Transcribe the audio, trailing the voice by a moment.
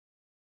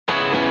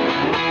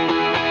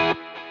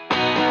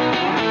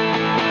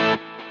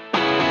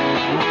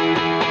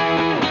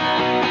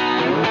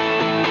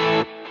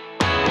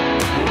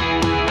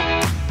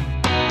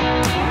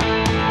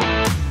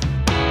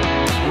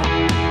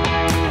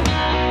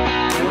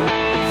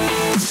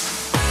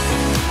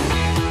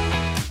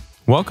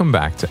Welcome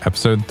back to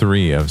episode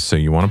 3 of So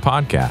You Want a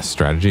Podcast,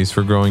 Strategies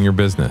for Growing Your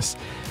Business.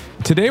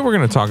 Today we're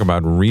going to talk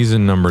about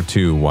reason number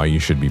 2 why you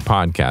should be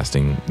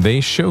podcasting. They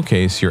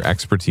showcase your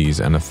expertise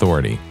and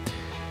authority.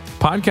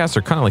 Podcasts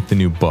are kind of like the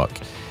new book.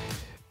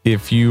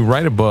 If you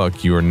write a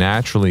book, you are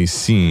naturally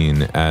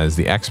seen as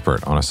the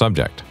expert on a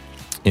subject.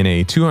 In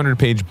a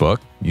 200-page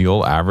book,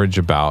 you'll average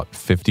about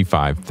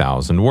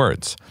 55,000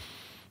 words.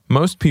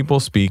 Most people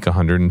speak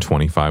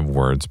 125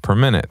 words per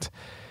minute.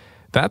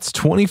 That's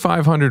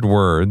 2,500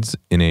 words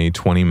in a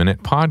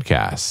 20-minute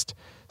podcast.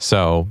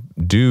 So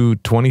do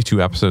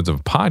 22 episodes of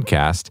a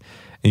podcast,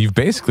 and you've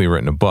basically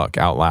written a book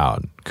out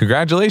loud.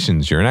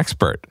 Congratulations, you're an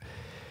expert.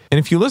 And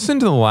if you listen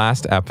to the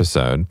last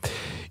episode,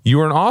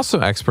 you are also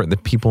an expert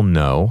that people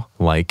know,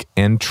 like,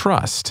 and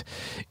trust.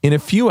 In a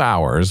few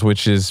hours,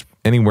 which is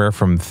anywhere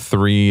from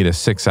 3 to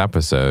 6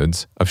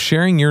 episodes of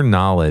sharing your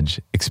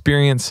knowledge,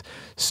 experience,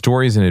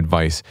 stories, and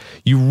advice,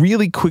 you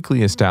really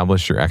quickly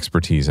establish your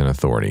expertise and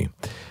authority.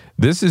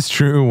 This is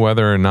true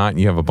whether or not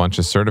you have a bunch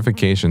of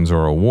certifications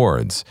or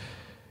awards.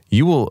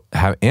 You will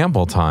have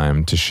ample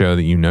time to show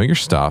that you know your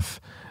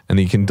stuff and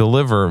that you can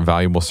deliver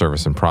valuable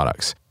service and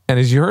products. And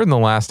as you heard in the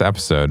last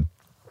episode,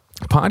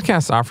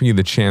 podcasts offer you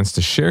the chance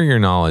to share your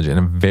knowledge in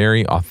a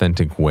very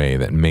authentic way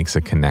that makes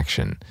a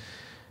connection.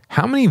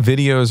 How many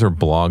videos or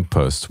blog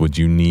posts would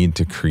you need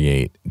to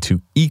create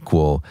to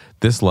equal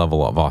this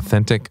level of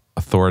authentic,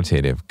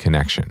 authoritative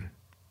connection?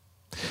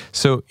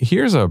 So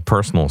here's a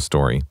personal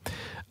story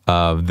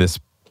of this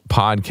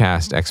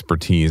podcast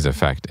expertise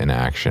effect in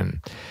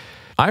action.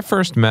 I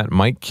first met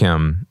Mike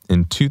Kim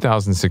in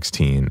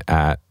 2016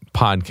 at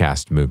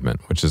Podcast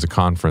Movement, which is a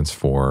conference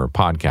for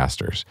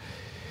podcasters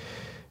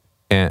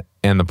and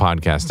the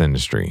podcast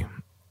industry.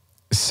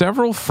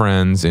 Several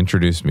friends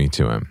introduced me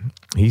to him.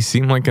 He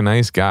seemed like a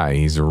nice guy.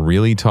 He's a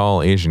really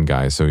tall Asian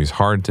guy, so he's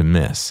hard to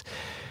miss.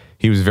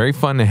 He was very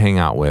fun to hang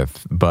out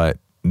with, but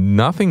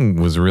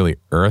nothing was really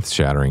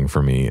earth-shattering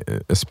for me,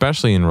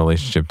 especially in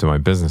relationship to my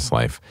business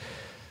life.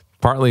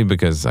 Partly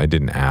because I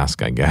didn't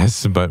ask, I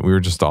guess, but we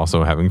were just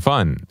also having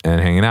fun and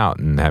hanging out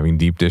and having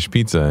deep dish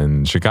pizza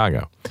in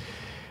Chicago.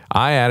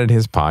 I added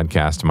his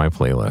podcast to my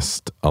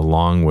playlist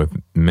along with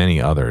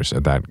many others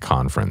at that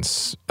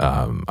conference.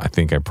 I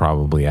think I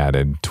probably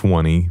added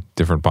 20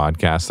 different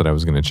podcasts that I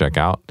was going to check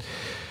out.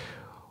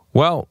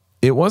 Well,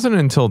 it wasn't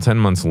until 10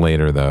 months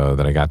later, though,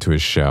 that I got to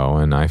his show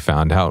and I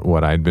found out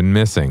what I'd been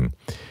missing.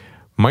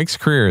 Mike's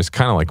career is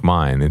kind of like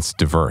mine. It's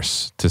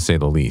diverse, to say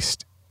the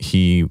least.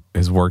 He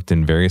has worked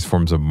in various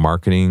forms of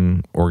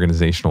marketing,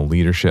 organizational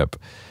leadership,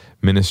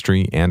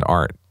 ministry, and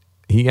art.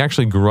 He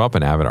actually grew up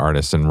an avid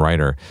artist and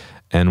writer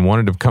and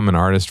wanted to become an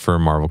artist for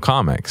Marvel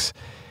Comics.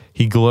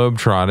 He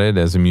globetrotted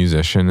as a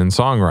musician and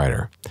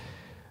songwriter.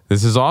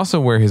 This is also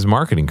where his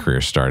marketing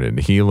career started.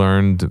 He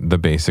learned the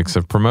basics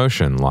of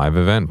promotion, live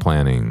event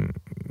planning,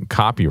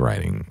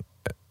 copywriting,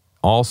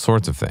 all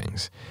sorts of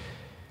things.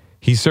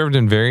 He served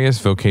in various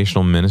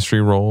vocational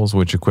ministry roles,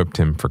 which equipped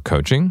him for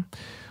coaching,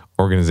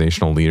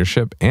 organizational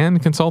leadership,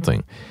 and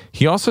consulting.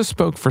 He also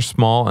spoke for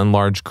small and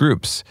large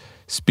groups,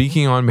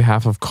 speaking on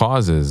behalf of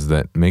causes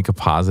that make a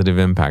positive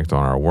impact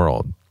on our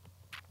world.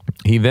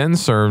 He then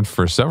served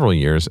for several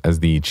years as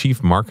the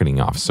chief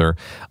marketing officer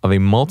of a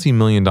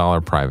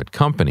multi-million-dollar private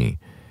company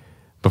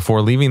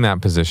before leaving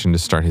that position to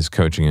start his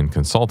coaching and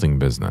consulting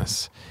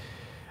business.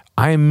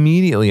 I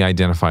immediately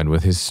identified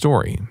with his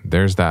story.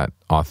 There's that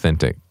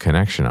authentic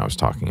connection I was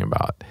talking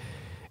about.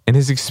 And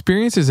his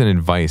experiences and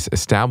advice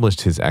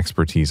established his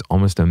expertise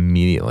almost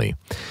immediately.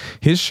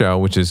 His show,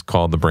 which is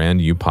called the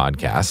Brand You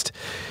Podcast,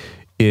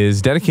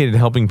 is dedicated to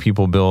helping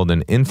people build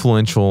an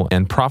influential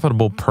and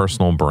profitable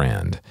personal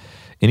brand.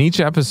 In each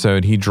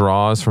episode, he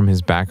draws from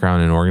his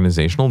background in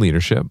organizational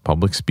leadership,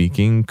 public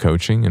speaking,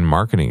 coaching, and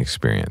marketing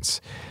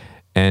experience.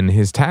 And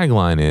his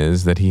tagline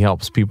is that he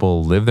helps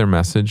people live their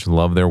message,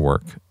 love their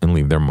work, and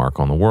leave their mark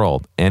on the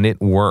world. And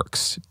it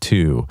works,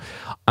 too.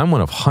 I'm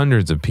one of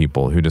hundreds of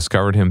people who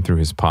discovered him through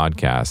his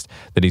podcast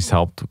that he's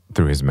helped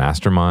through his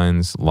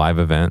masterminds, live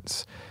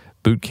events,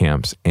 boot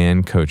camps,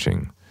 and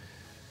coaching.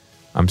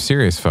 I'm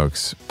serious,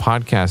 folks.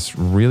 Podcasts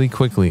really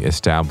quickly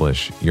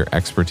establish your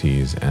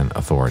expertise and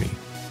authority.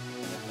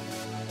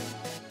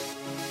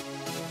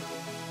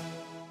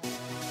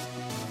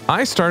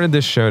 I started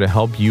this show to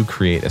help you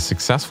create a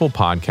successful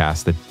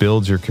podcast that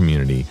builds your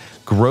community,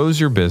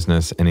 grows your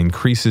business, and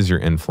increases your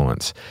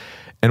influence.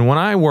 And when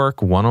I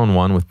work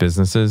one-on-one with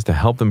businesses to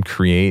help them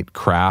create,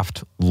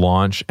 craft,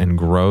 launch, and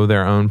grow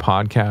their own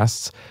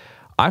podcasts,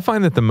 I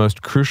find that the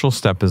most crucial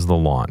step is the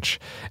launch.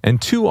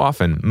 And too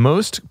often,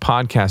 most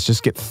podcasts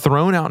just get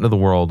thrown out into the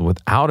world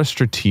without a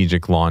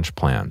strategic launch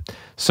plan.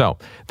 So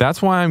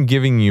that's why I'm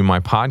giving you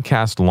my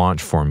podcast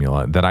launch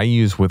formula that I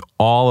use with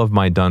all of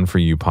my Done For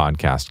You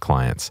podcast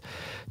clients.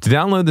 To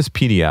download this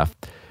PDF,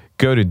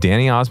 go to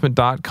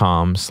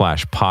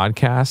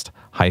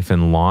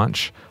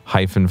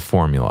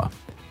dannyosmond.com/podcast-launch-formula.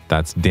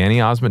 That's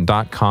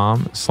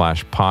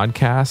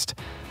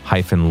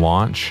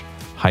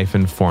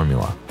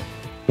dannyosmond.com/podcast-launch-formula.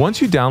 Once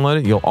you download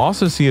it, you'll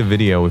also see a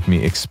video with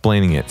me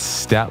explaining it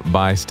step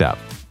by step.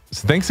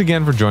 So thanks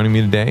again for joining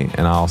me today,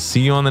 and I'll see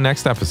you on the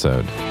next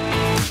episode.